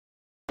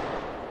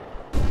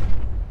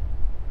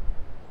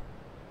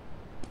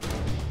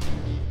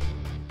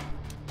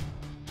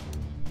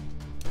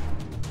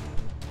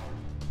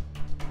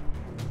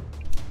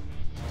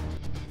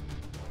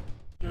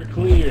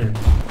here.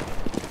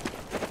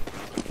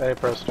 Hey,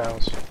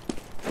 Prostilez.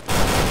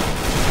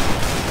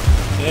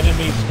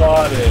 Enemy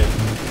spotted.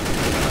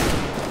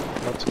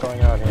 What's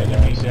going on here,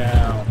 Enemy guys?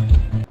 down.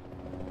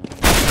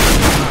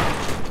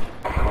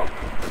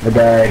 I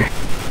died.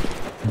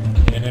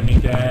 Enemy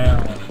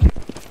down.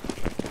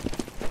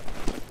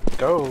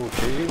 Go,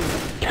 team.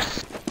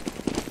 Yes.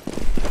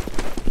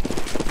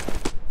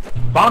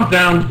 Bombs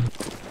down.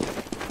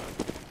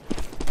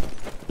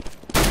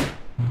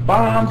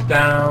 Bombs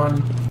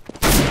down.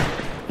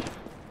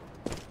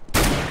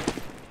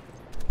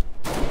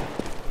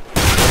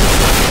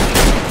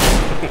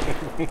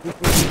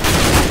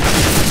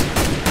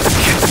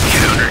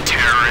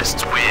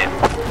 Counter-terrorists win.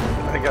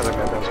 I gotta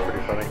admit, that was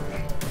pretty funny.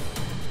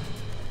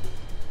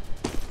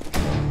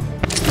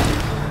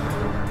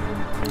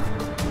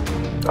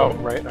 Oh,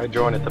 right, I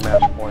joined at the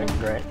match point,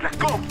 great. Let's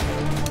go.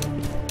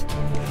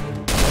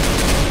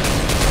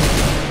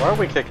 Why are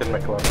we kicking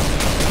McLovin?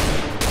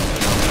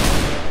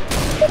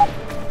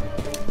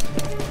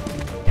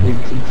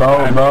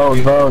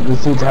 Vote,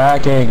 this dude's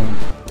hacking.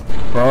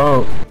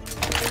 Vote.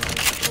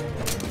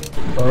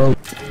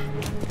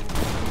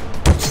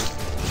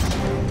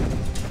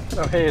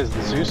 Oh, hey, is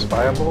the Zeus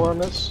viable on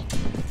this?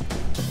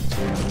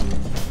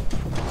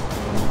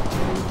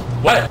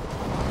 What?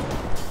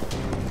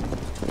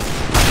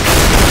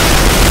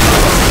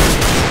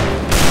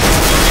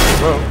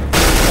 Whoa.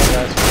 Hi,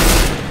 guys.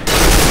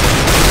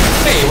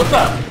 Hey, what's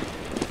up?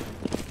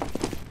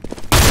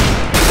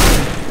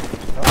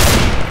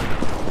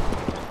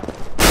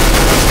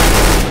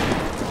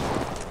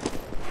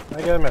 I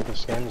gotta admit,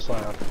 this game is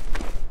loud.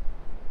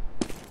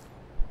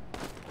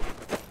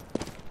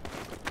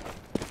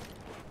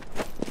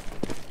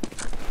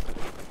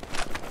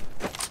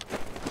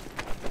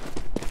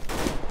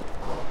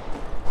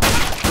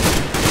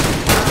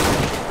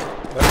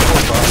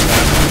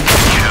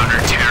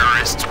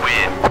 Counter-terrorists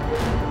win.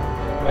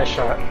 Nice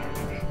shot.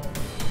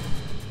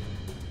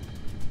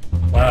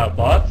 Wow,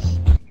 bots?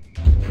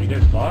 You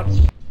guys bots?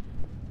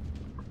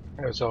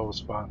 There's always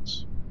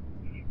spots.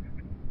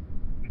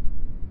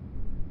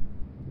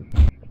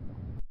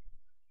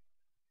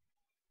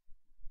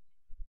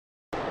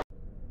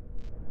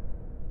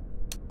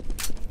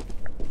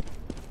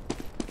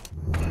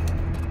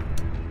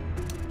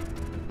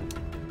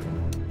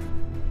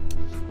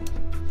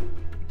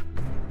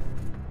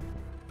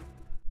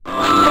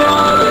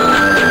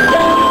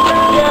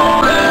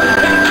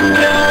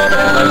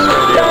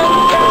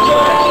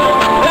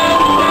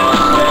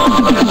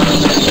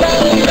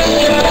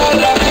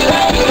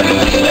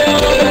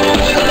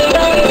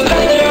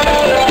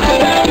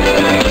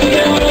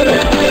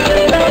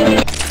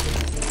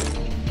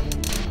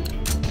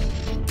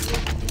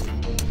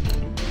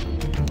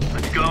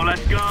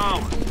 Let's go.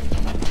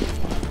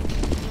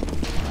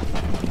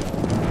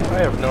 I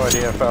have no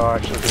idea if I'll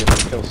actually be able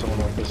to kill someone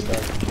with this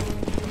thing.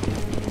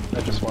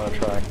 I just want to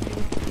try.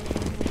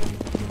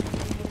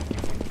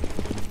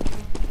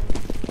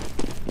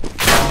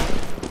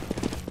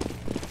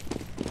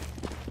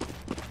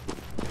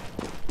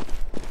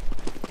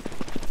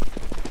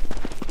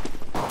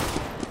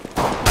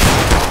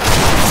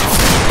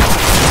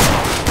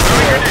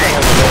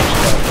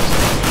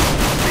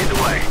 Lead the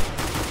way.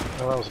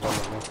 Oh, that was done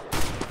with me.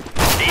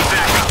 Need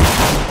backup.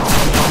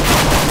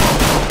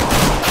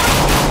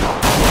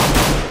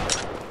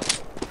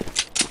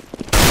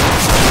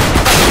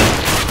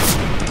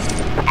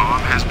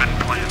 Bomb has been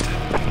planted.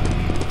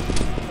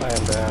 I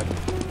am bad.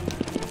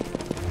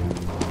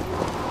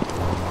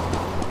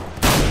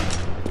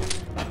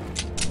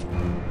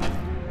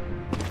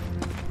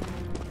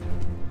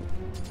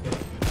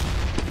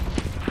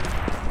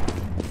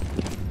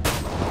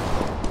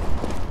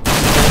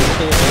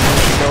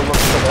 Go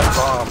look for that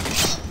bomb.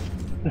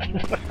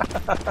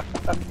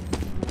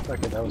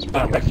 Okay, that was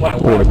pretty good. What?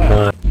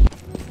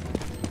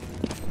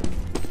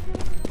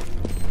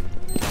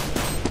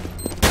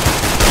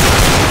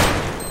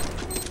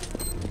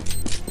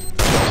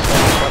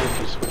 How did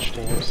you switch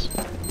teams?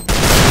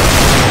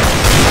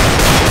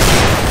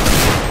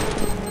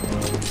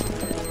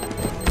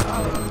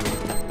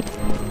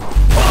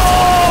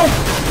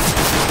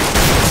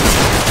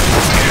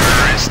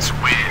 Terrorists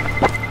win.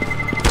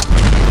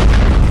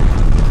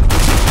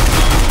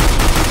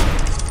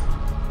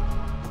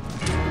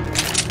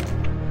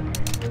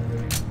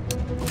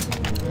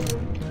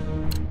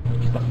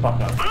 The fuck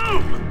up.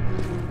 Boom!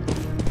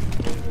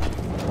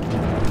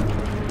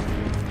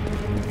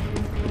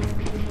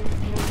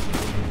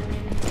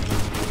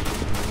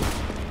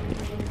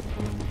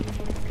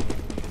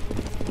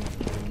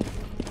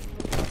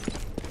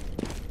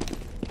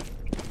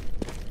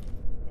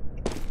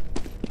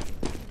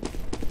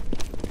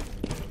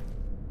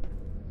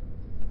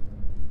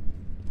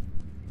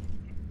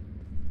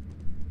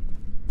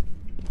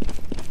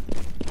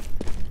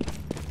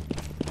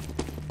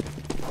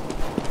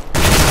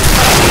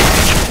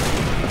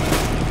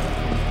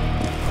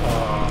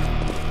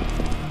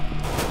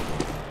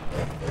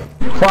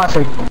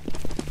 Classic.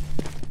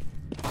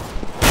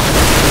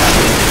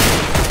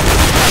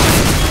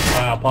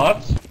 Wow,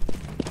 bots?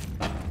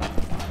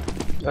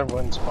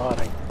 Everyone's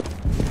spawning.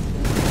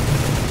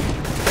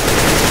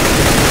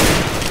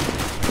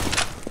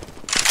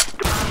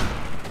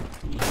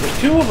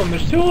 two of them!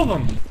 There's two of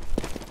them!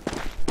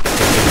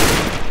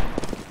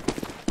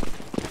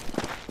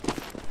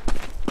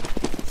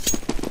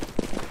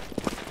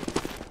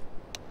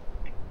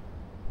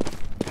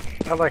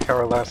 I like how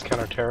our last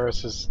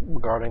counter-terrorist is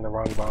guarding the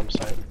wrong bomb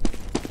site.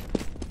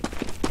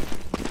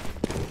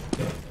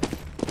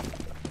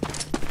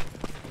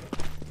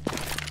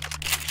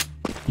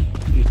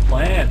 These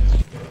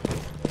plants!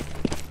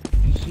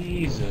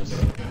 Jesus.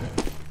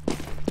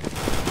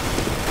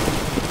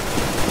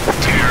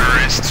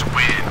 Terrorists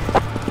win.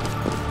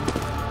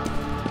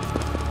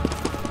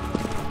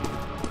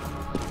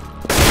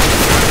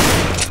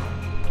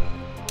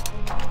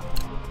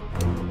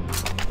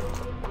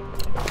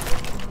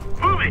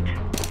 Move it.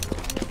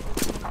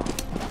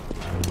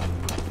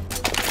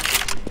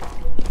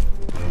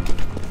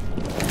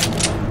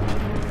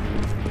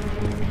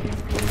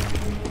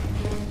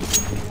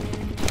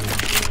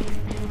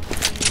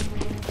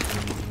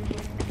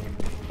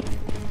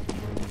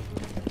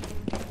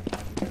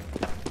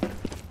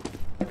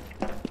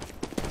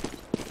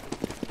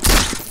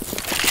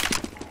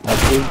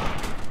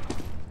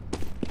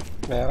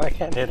 Man, I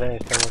can't hit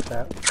anything with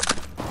that.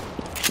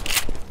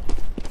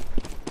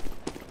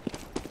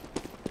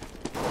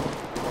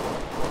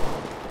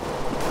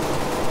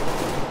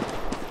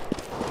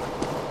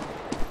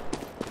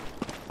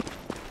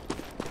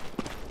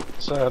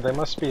 So they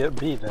must be at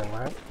B then,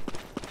 right?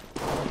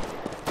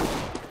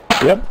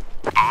 Yep.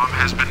 Bomb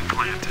has been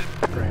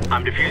planted. Great.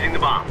 I'm defusing the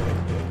bomb.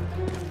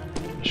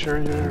 You sure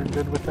you're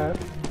good with that?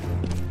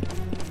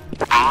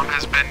 Bomb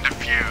has been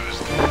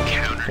defused.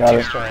 Got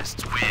it.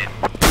 Counter-terrorists win.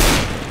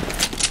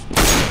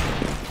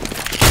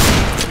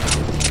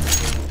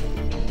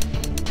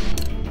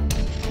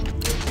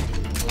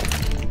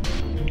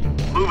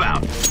 Move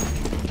out.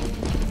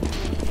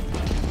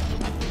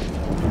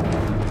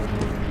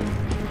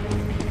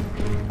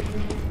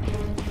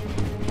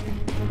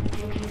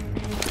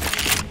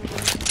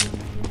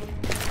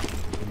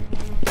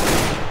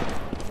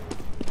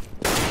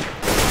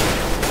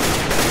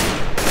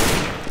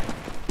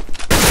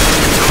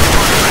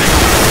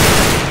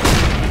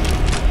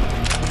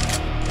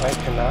 I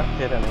cannot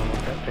hit anyone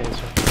with that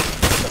phaser.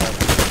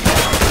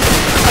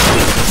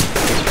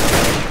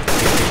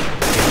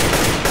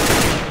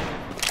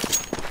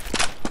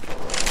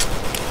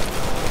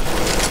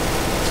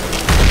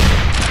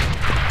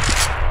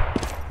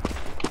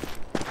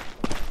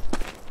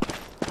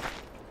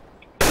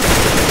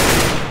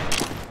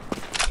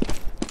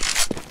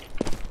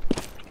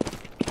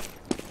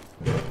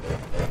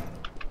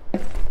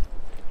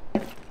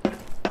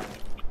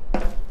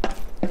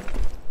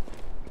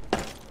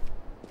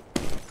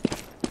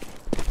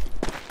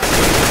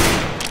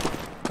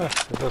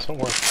 It doesn't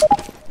work.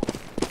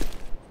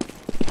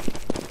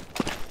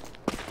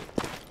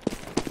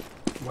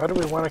 Why do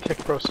we want to kick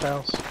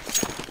Prostilez?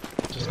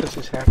 Just because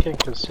he's hacking?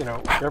 Because, you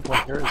know,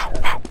 everyone here is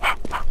hacking.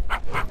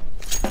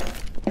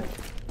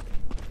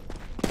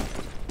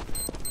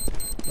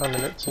 I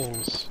mean, it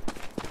seems...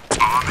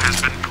 Bomb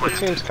has been It planted.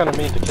 seems kind of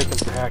mean to kick him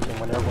for hacking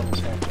when everyone is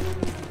hacking.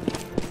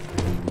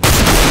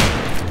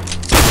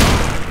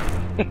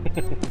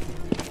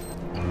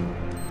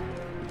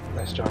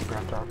 Nice job,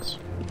 Grapdogs.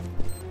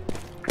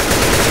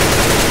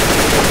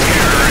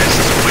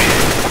 Terrorists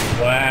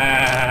win.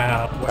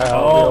 Wow. Wow, the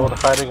old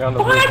hiding on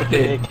the roof with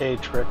the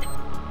AK trick.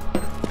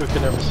 Who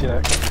could ever see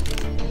that coming?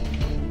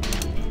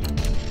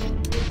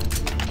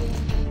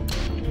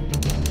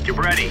 Get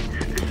ready.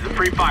 This is a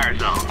free fire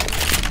zone.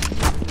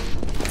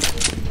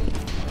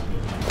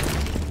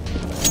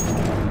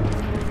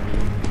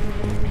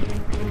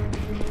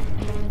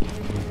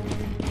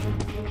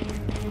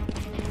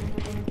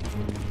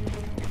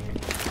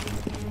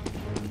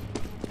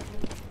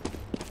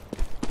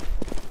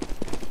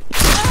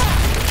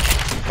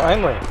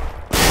 Finally!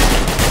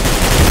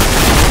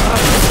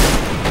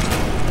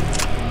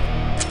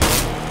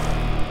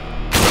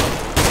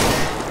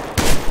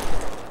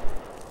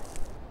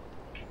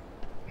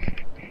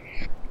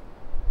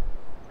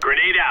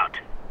 Grenade out.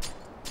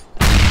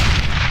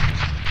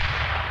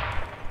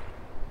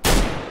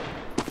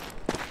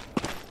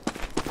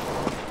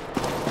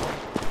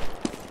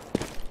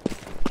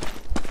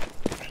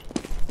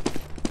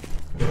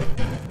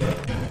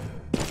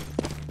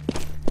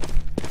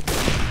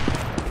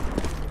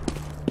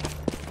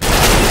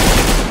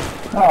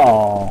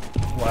 Oh.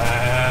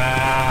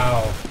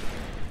 Wow.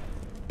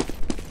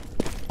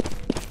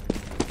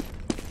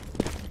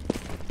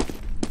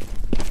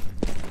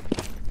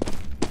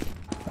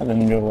 That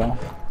didn't go well.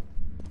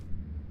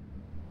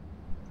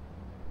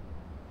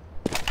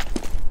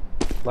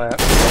 Lat.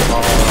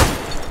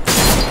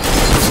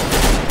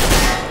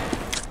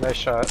 Nice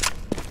shot.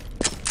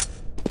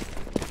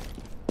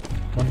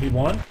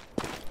 1v1?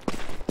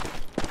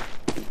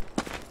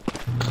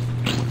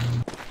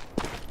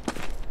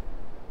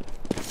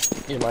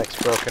 Your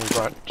mic's broken,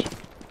 Brunt.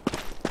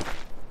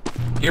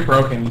 You're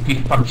broken, you piece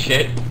of fucking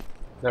shit.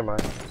 Never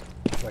mind.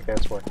 Okay,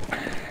 it's working.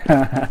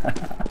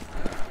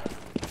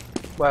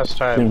 Last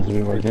time Seems to be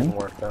it working. didn't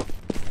work though.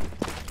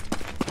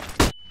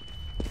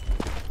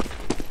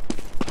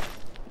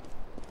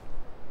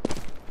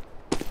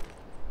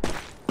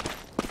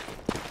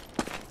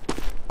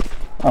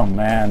 Oh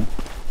man.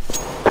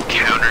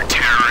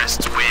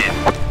 Counter-terrorists win.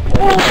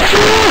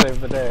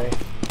 Save the day.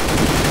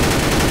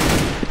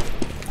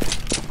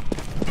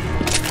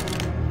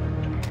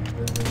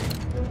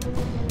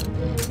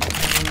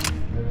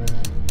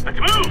 Let's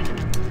move!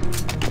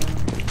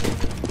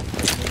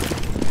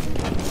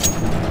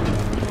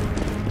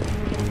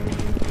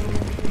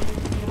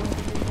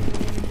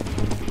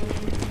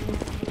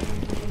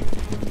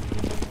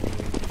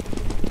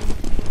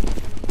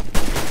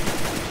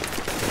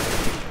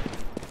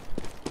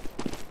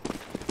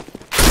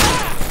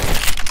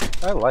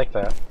 I like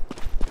that.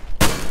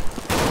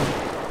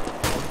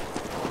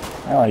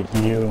 I like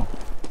you.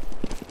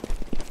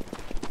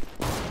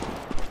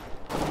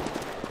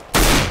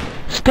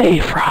 Stay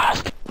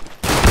Frost.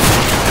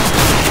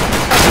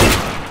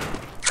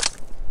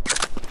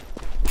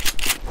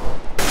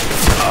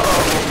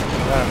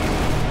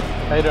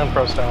 How you doing,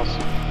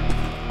 Prostilez?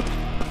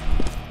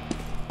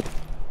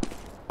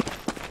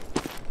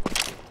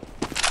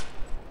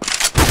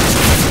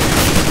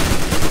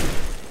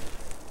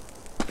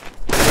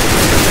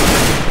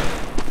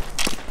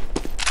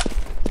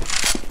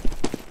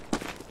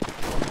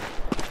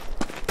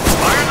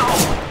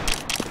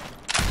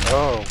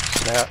 Oh,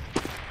 snap.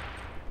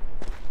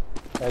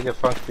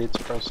 Megafunk beats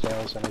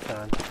Prostilez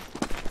anytime.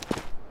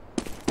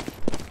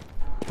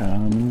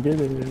 Come and get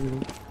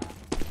it.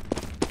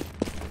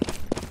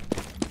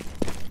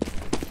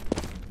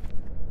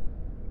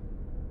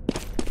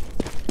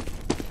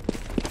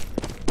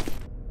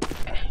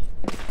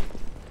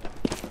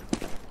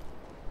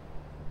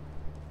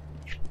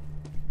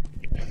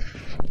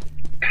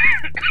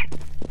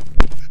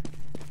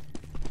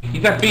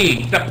 He's at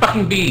B. He's at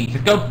fucking B.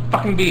 Just go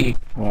fucking B.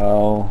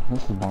 Well,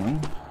 this is boring.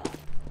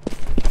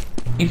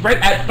 He's right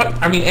at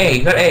I mean A.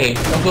 He's at A.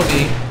 Don't go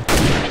B.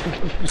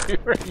 You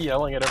were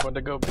yelling at everyone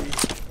to go B.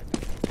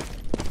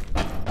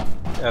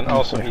 And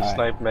also he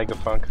sniped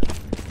Megafunk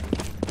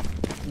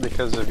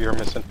because of your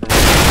misinformation.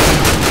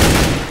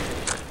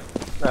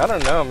 I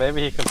don't know,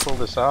 maybe he can pull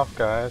this off,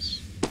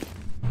 guys.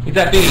 He's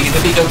at B. He's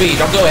at B. Go B.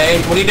 Don't go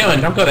A. What are you doing?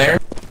 Don't go there.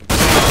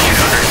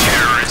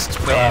 Counter-terrorists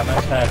win.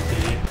 Nice pass,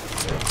 dude.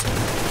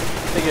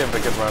 They gave him a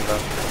good run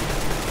though.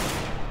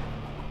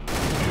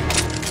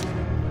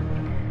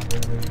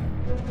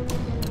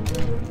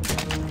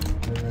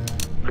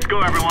 Let's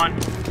go, everyone.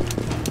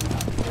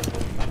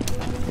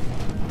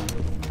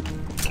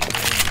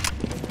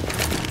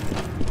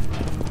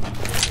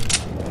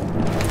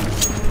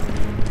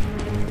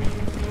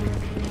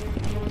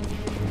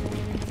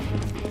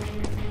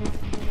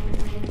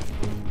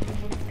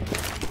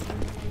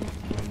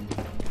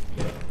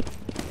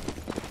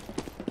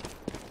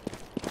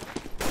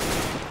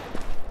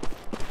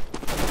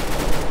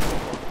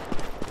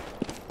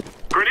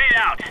 Grenade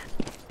out.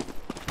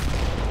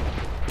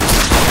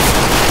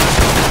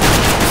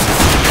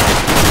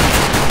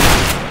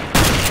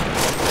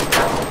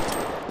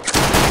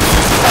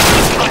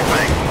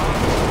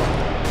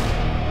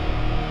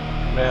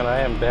 Man, I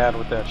am bad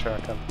with that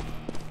shotgun.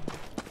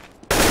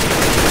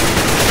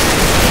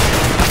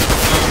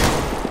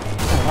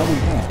 How do you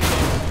know?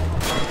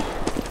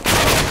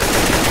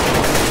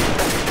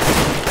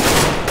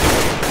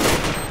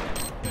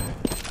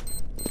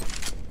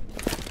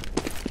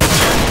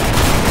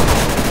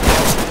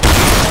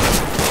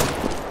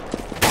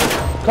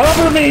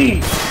 Cover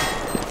me!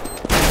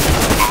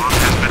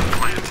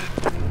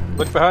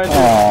 Look behind you.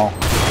 Oh.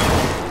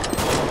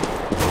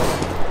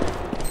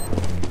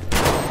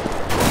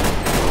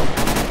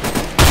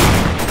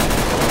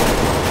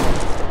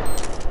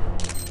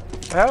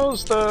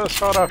 How's the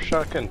sawed-off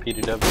shotgun,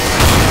 PDW?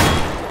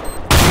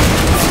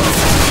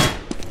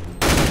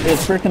 It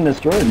freaking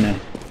destroyed me.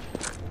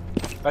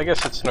 I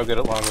guess it's no good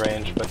at long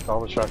range, but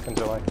all the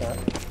shotguns are like that.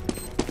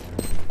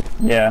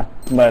 Yeah,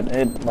 but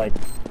it, like,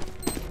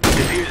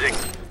 Defusing.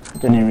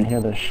 didn't even hear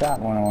the shot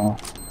when I went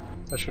off.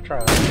 I should try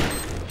that.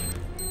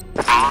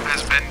 Bomb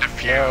has been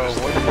defused. Yo,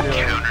 what are you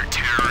doing?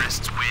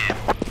 Counter-terrorists win.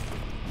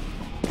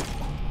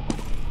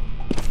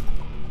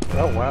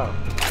 Oh wow.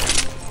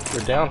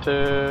 We're down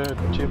to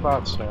 2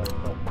 bots now.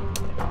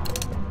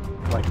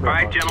 Like real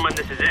Alright, bots. gentlemen,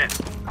 this is it.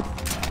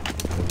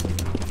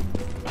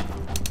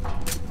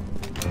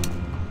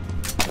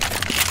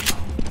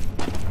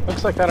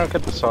 Looks like I don't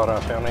get the sawed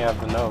off, I only have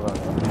the Nova.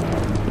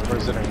 Or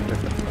is it in a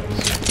different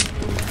place?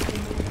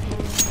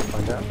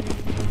 Find out.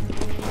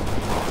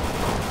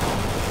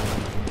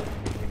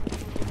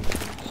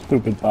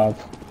 Stupid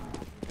bots.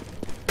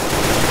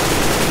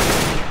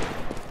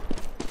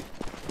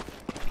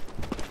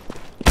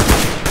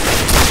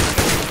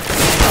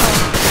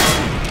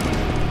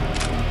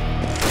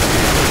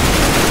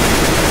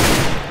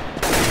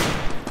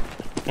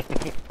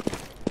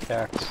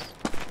 Axe.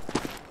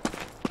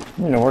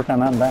 You need to work on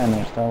that band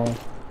there, Star Wars.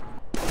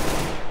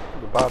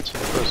 The bots are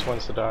the first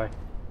ones to die.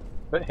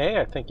 But hey,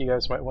 I think you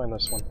guys might win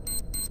this one.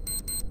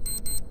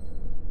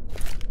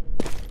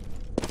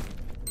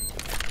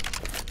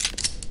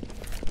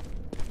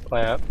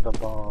 Plant the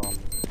bomb.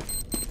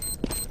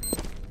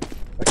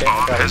 Okay,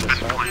 I got it this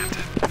time.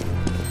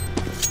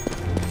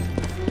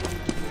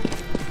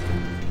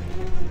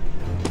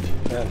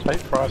 Yeah,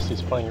 Tight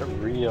Frosty's playing it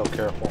real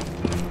careful.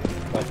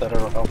 Not that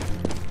it'll help him.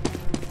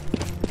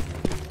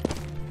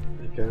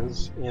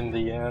 Because in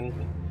the end,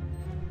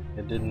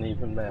 it didn't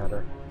even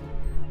matter.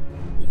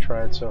 He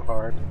tried so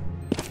hard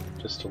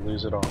just to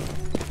lose it all.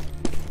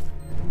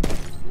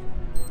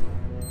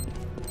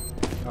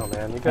 Oh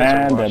man, you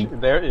guys are watching.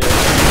 There is.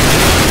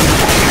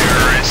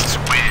 Terrorists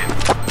win.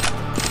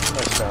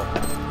 Nice job.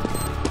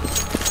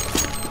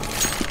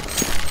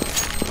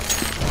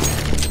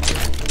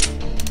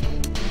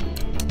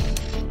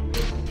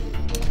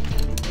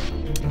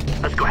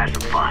 Let's go have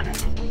some fun.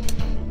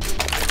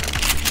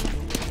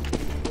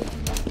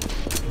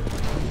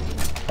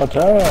 What's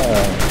up?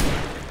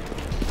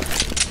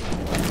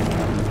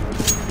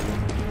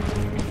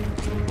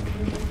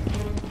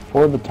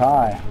 For the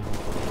tie.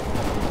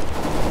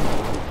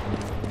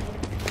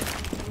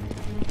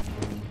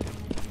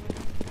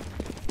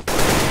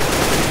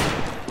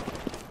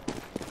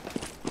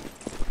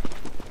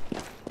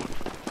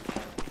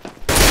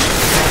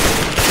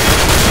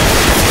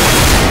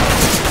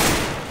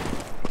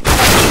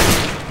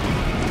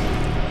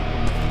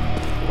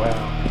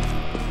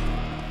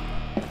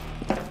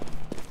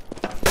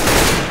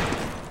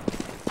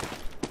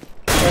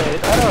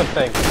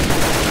 Think.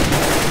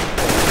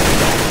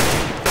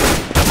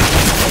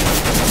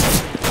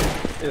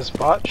 Is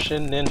bot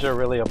Shin Ninja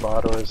really a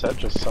bot, or is that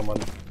just someone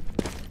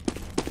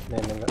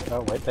naming it?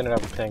 Oh wait, they didn't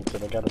have a ping, so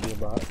they gotta be a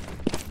bot.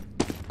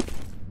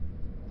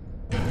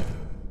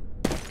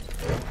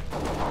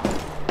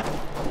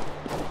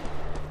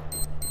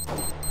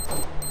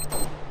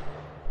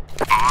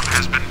 Bomb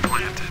has been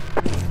planted.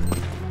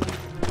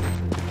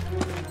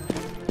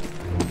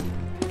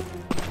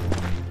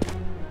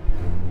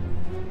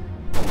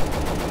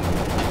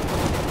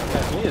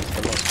 It's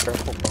the most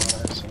careful bot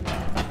I've seen.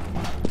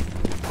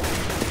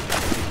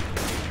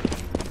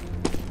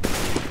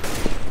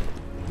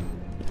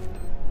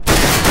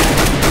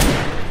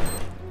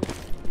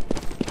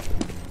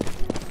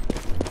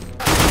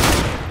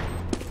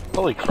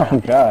 Holy crap. Oh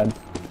god.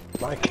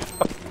 My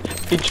god.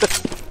 He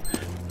just...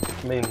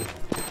 I mean...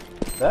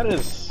 That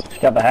is... He's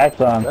got the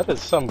hacks on. That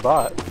is some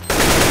bot.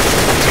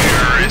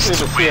 Terrorists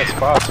Usually the win. CS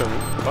bots are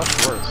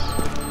much worse.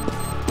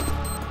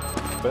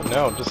 But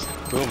no, just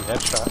boom,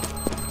 headshot.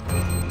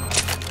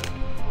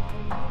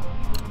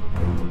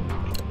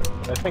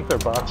 I think their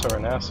bots are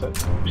an asset.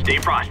 Stay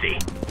frosty.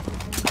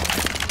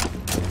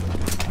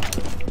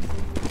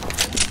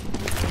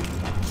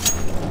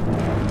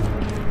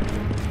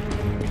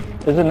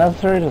 Is it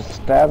necessary to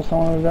stab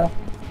someone to death?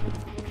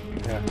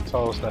 Yeah, it's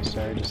always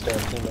necessary to stab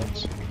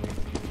teammates.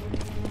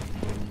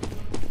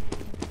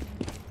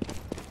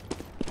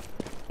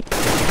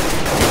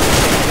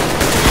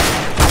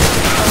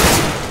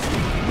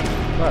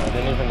 Oh, I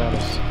didn't even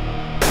notice.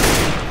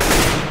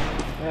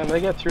 Man, they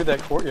get through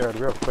that courtyard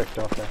real quick,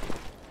 don't they?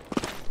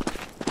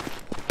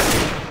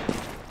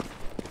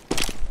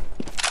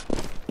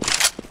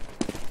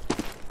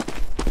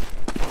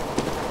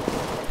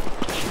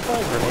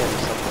 Grenade or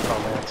something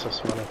called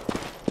Mantis money.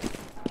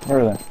 Where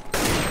are they?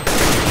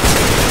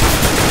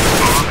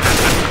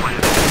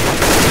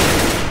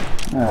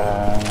 Yeah.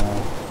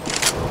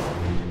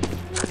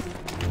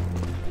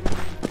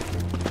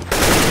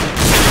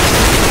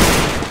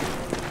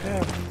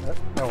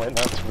 Oh wait,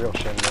 that's real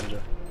Shin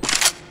Ninja.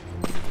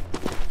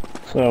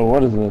 So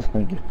what is this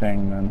sneaky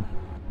thing then?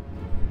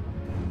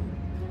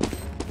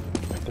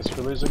 Make this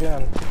we lose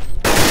again.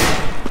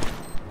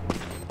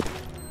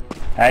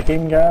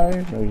 Hacking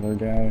guy? Regular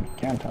guy?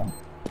 Can't tell.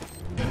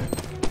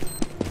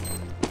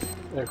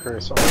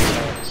 Icarus always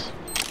hacks.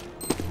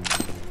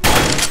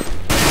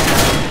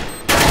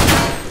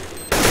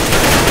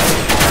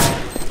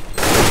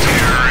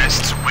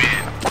 Terrorists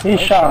win. He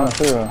shot him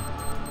through.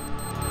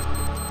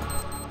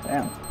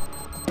 Damn.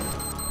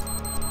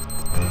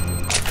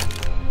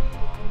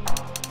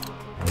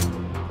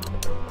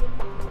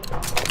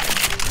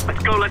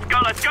 Let's go, let's go,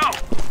 let's go!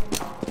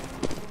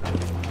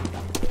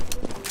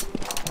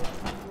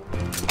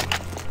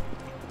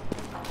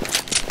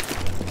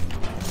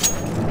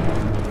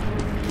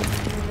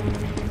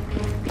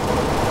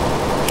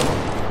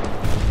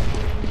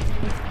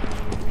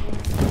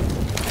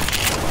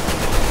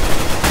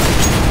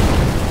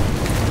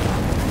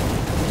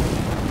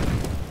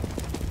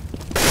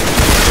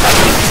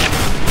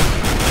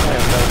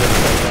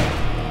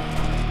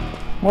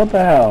 What the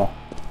hell?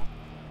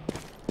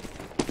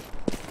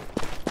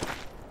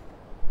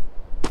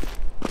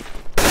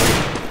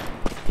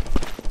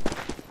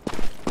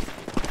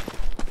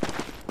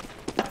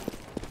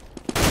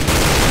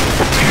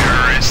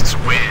 Terrorists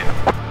win.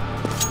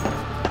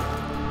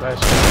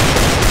 Nice.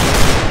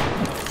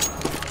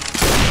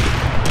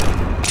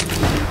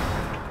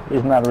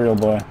 He's not a real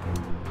boy.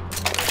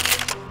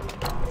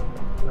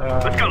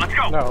 Let's go, let's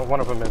go! No, one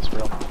of them is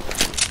real.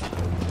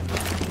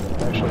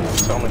 Actually,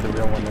 it's only the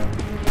real one now.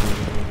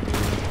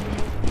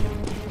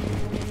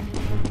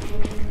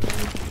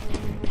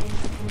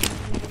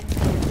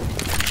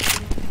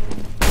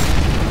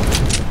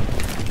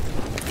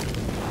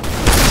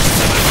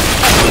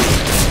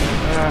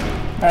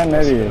 I'm an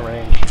idiot. In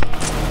range.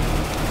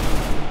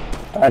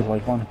 Died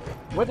like one.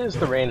 What is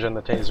the range on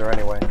the taser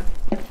anyway?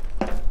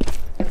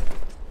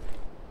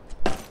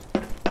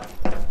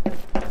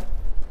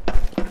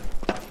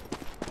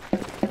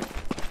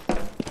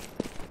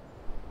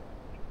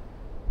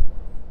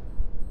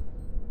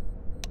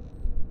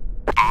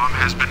 Bomb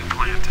has been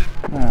planted.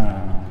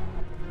 Oh.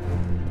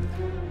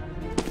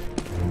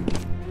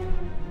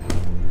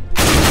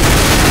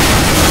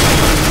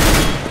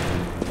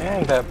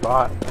 Dang, that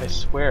bot, I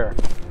swear.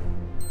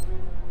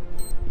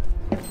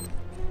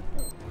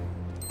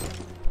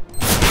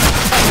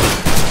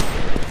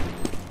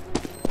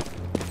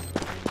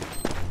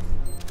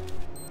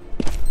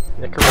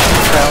 Nicholas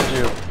found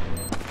you.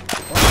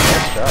 Oh,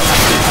 nice job.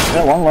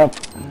 Yeah, one left.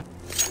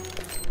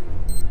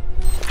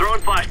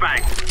 Throwing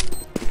flashbang.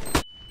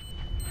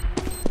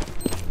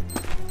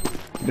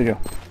 There you go.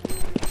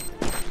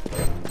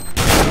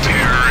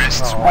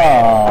 Terrorists win.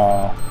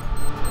 Oh.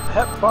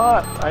 That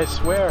bot, I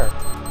swear.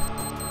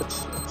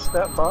 It's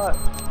that bot.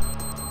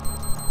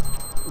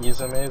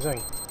 He's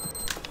amazing.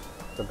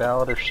 The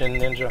Ballad of Shin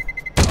Ninja.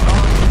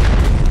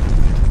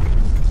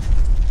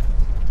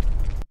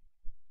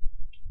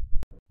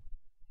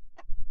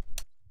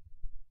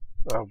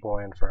 Oh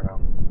boy, Inferno.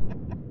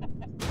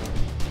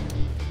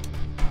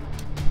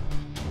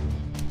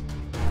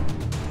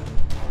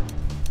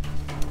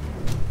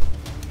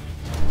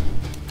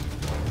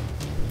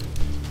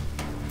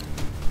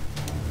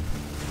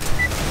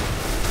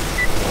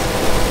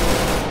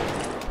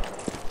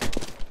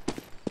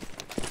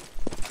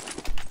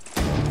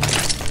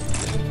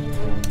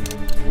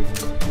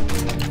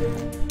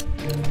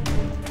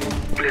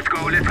 Let's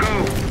go, let's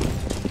go.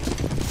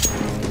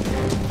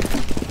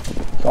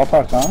 It's all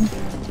parked on.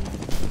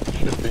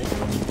 Should be. I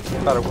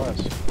thought it was.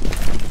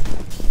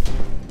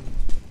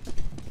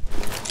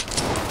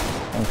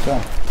 I think so.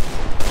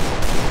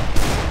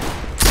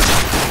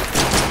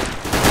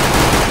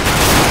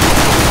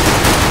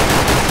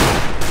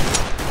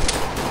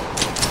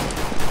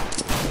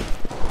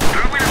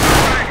 Throwing a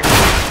flashbang.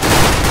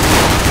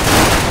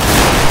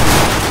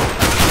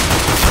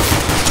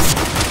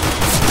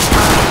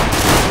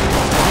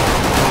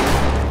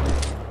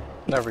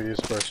 Never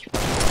used burst.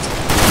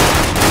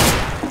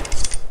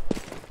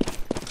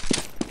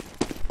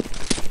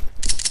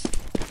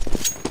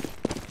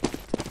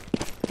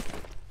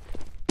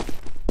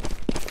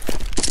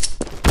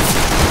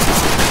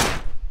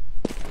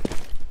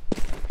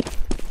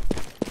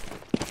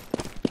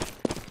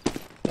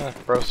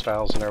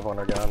 Prostilez and everyone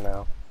are gone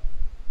now.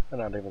 They're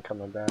not even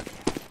coming back.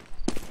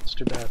 It's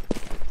too bad.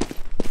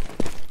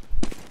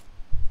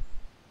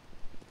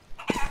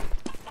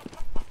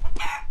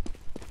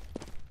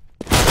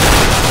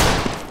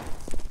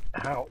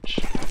 Ouch.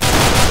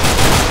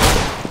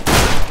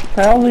 What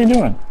the hell are you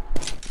doing?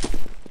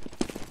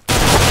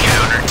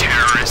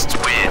 Counter-terrorists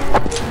win.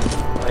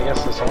 I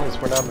guess as long as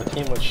we're not on the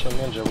team with Shin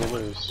Ninja, we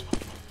lose.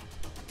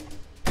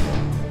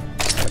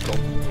 Cool.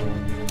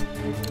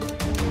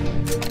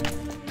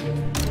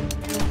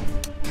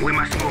 We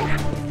must move.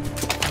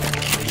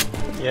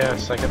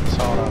 Yes, I get the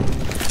saw up.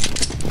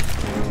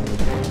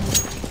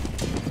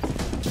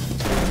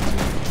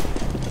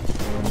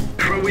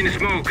 Throw in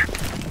smoke.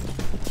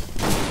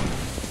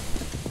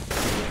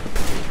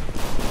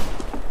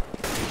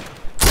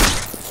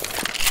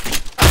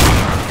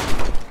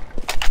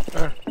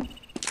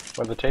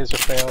 When the taser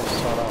fails,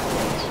 saw off.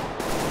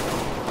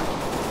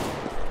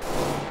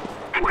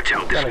 Watch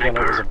out, the Then again, it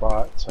was a sniper.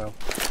 bot, so.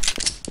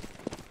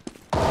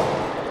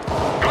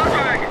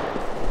 Flashbang.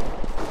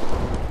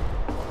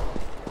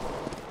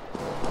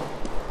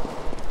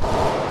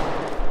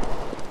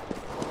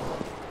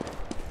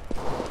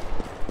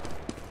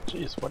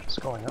 Jeez, what is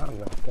going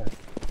on out there?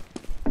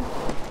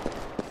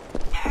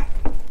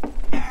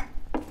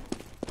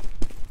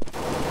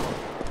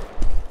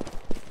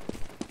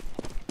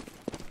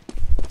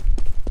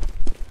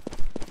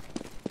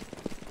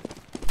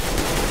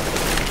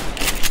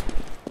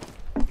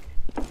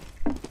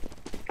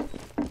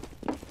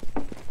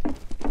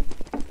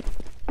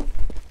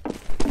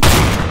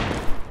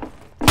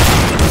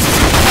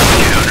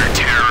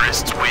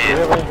 Counter-terrorists win.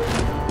 Really?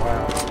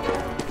 Wow.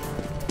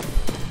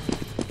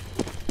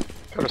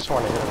 Could have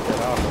sworn I hit him get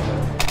off of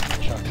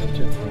it. Shot him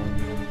too.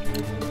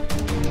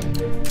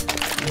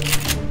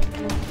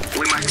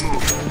 We must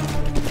move.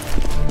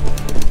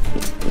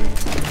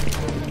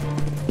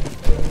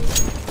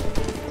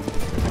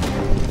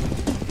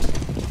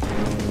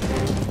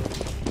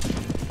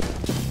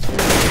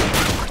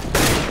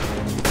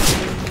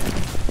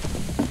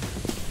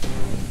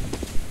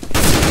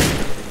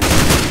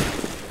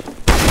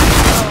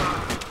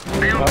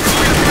 They are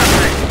throwing a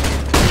flashbang.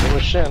 It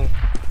was Shin.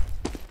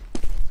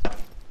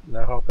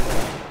 No hope in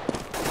that.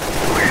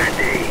 Where are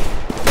they?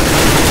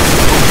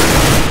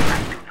 I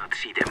do not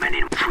see them and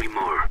in 3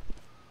 more.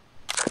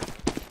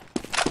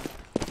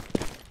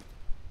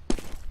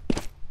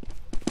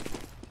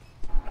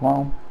 Come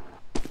on.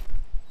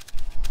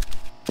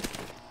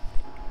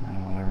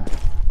 Whatever.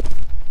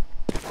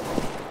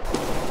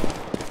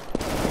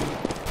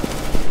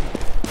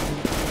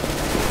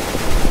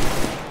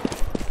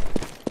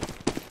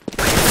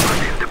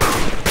 Planting the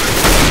bomb.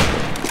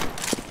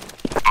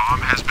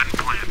 Bomb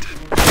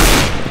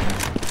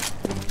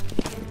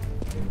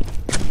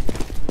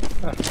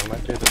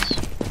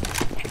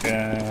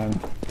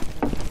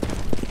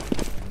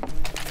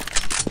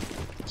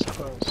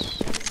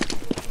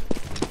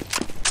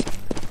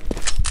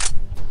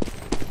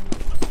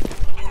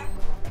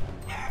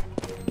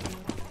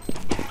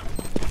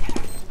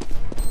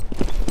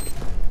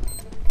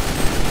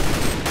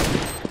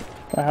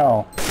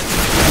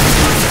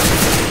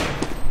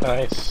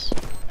Nice.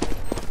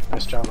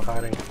 Nice job of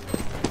hiding.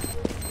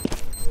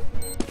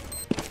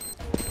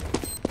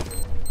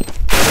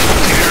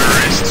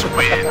 Terrorists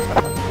win.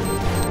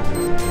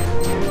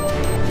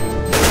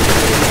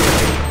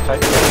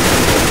 Tight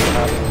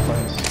out of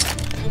place.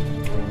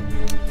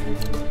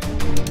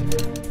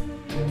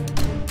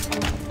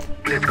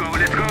 Let's go,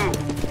 let's go.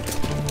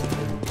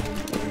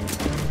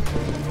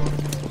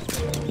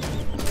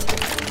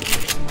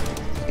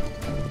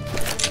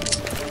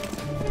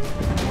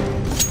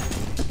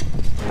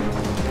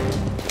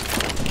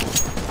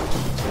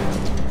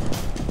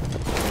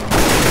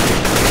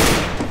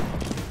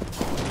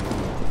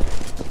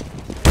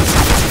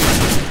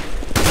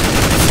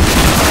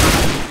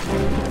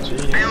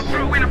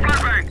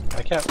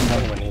 I can't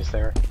run when he's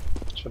there.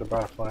 Should have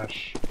brought a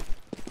flash.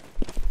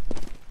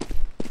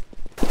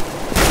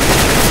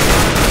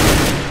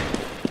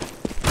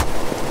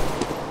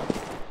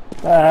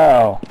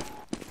 Oh.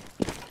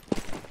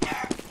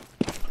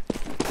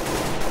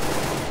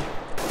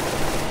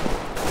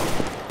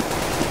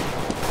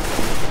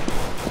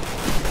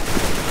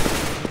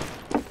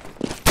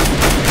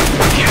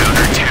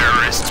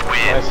 Counter-terrorists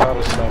win. Nice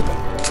auto sniping.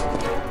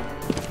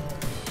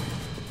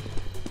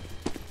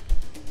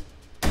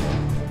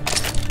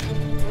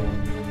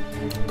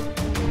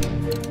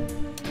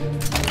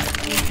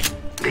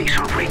 They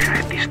shall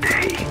regret this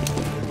day.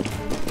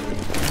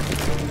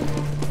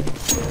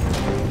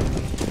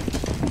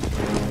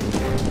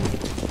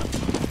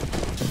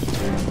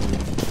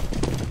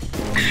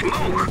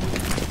 Smoke!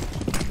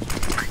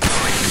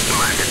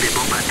 Planted the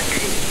bomb at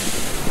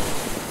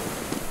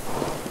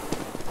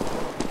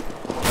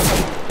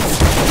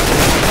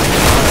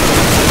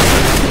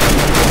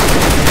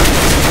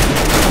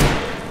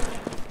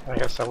A. I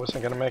guess I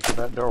wasn't gonna make it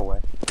that doorway.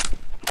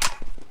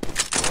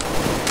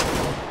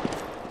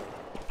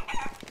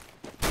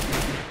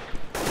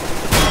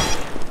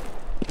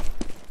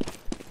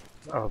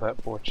 Oh, that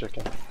poor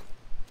chicken.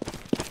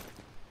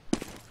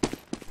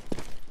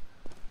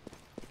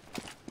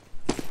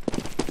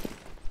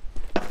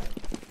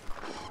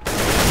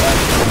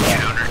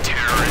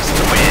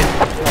 Counter-terrorists win.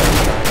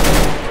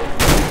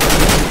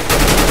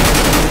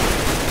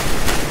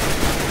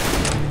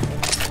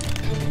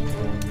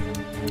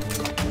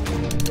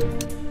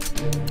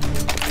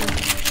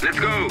 Let's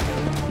go.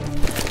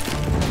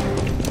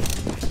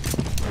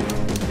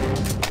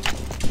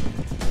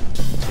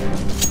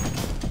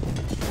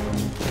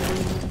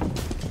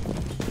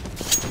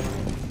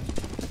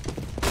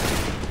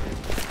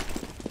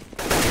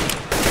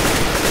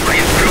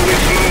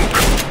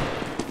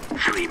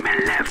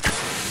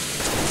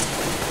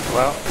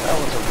 Well, that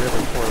was a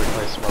really poorly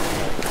placed smoke.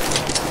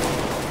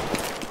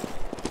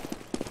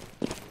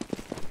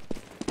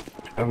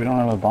 But we don't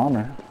have a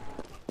bomber.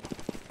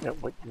 Yeah,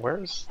 wait,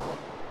 where's...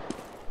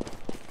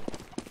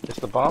 Is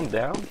the bomb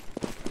down?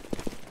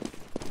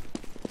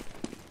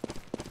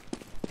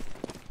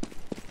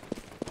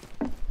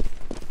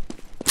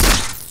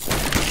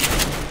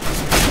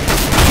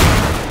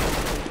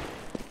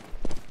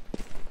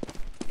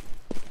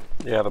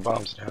 Yeah, the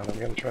bomb's down. I'm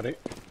gonna try to...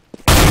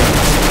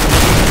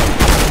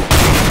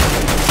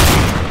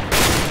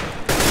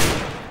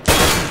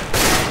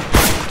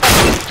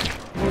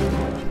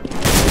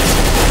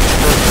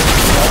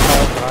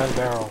 Nine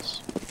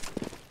barrels.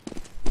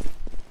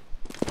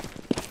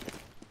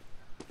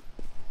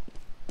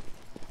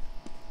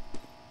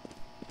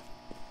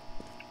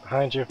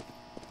 Behind you.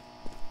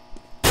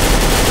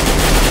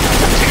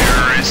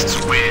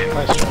 Terrorists win.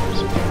 Nice job.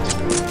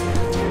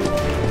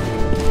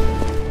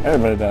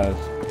 Everybody does.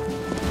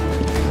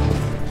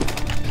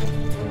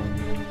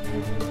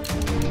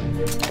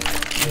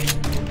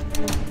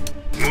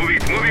 Move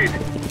it, move it.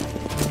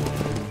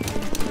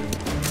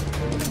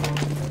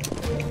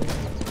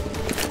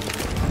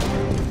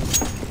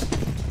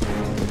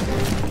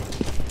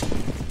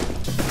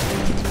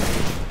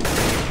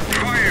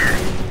 Fire.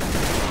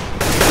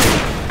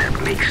 That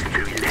makes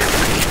 3 left.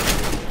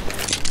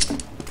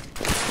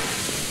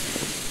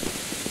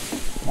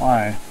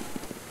 Why?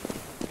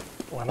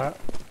 Why not?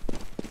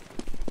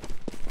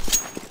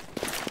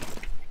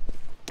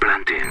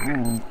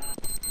 Planting.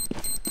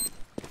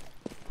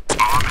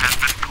 Bomb has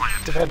been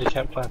planted. Too bad you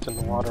can't plant in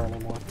the water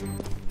anymore.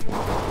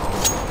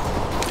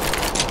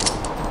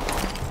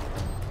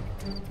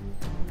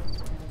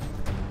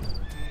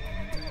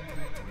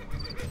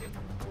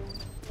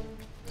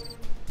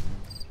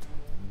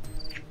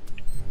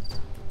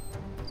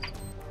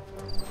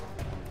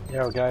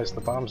 Yo guys,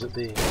 the bomb's at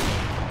B.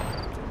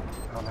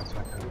 Oh, that's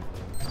not good.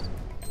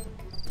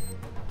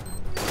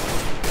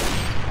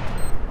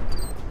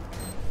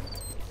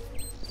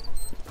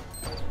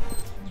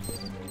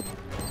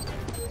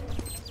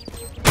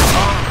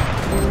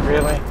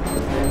 Really?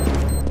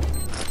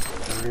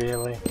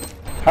 Really?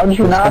 How did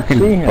you not see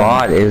Fucking him?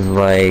 bot is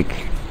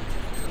like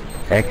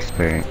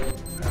expert.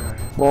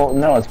 Well,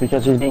 no, it's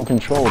because he's being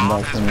controlled by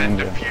Bomb has some been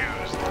ninja.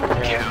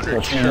 defused. Yeah,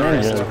 So some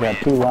ninja's got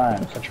 2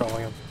 lives.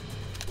 controlling him.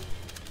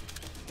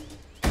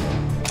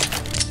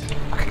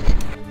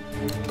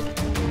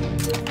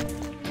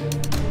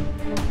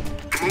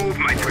 Move,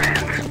 my friend.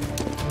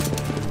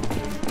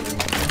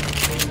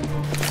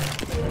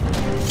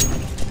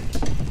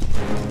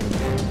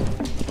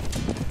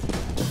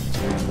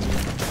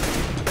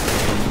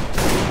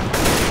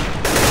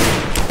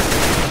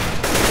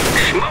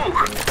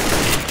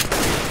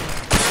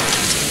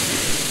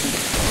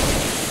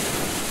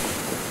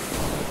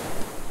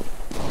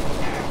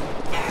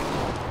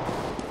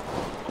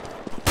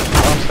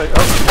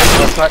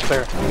 it's not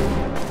clear.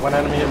 One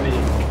enemy at B.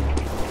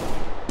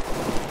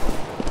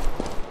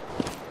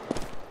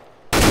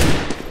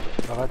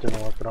 Oh, that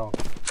didn't work at all.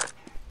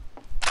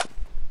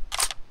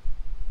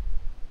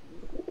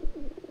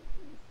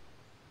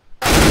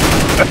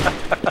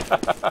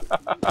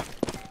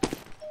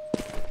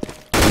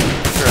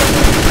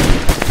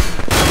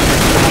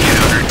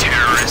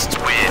 Counter-terrorists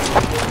win.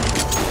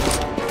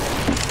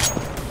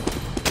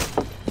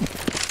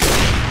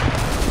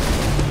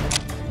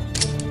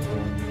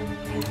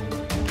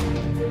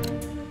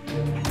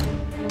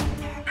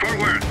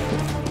 Forward.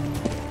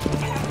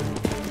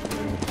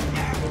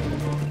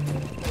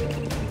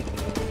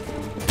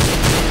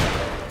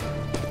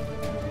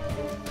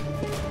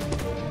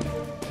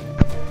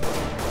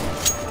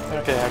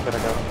 Okay, I gotta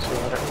go. See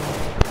you later.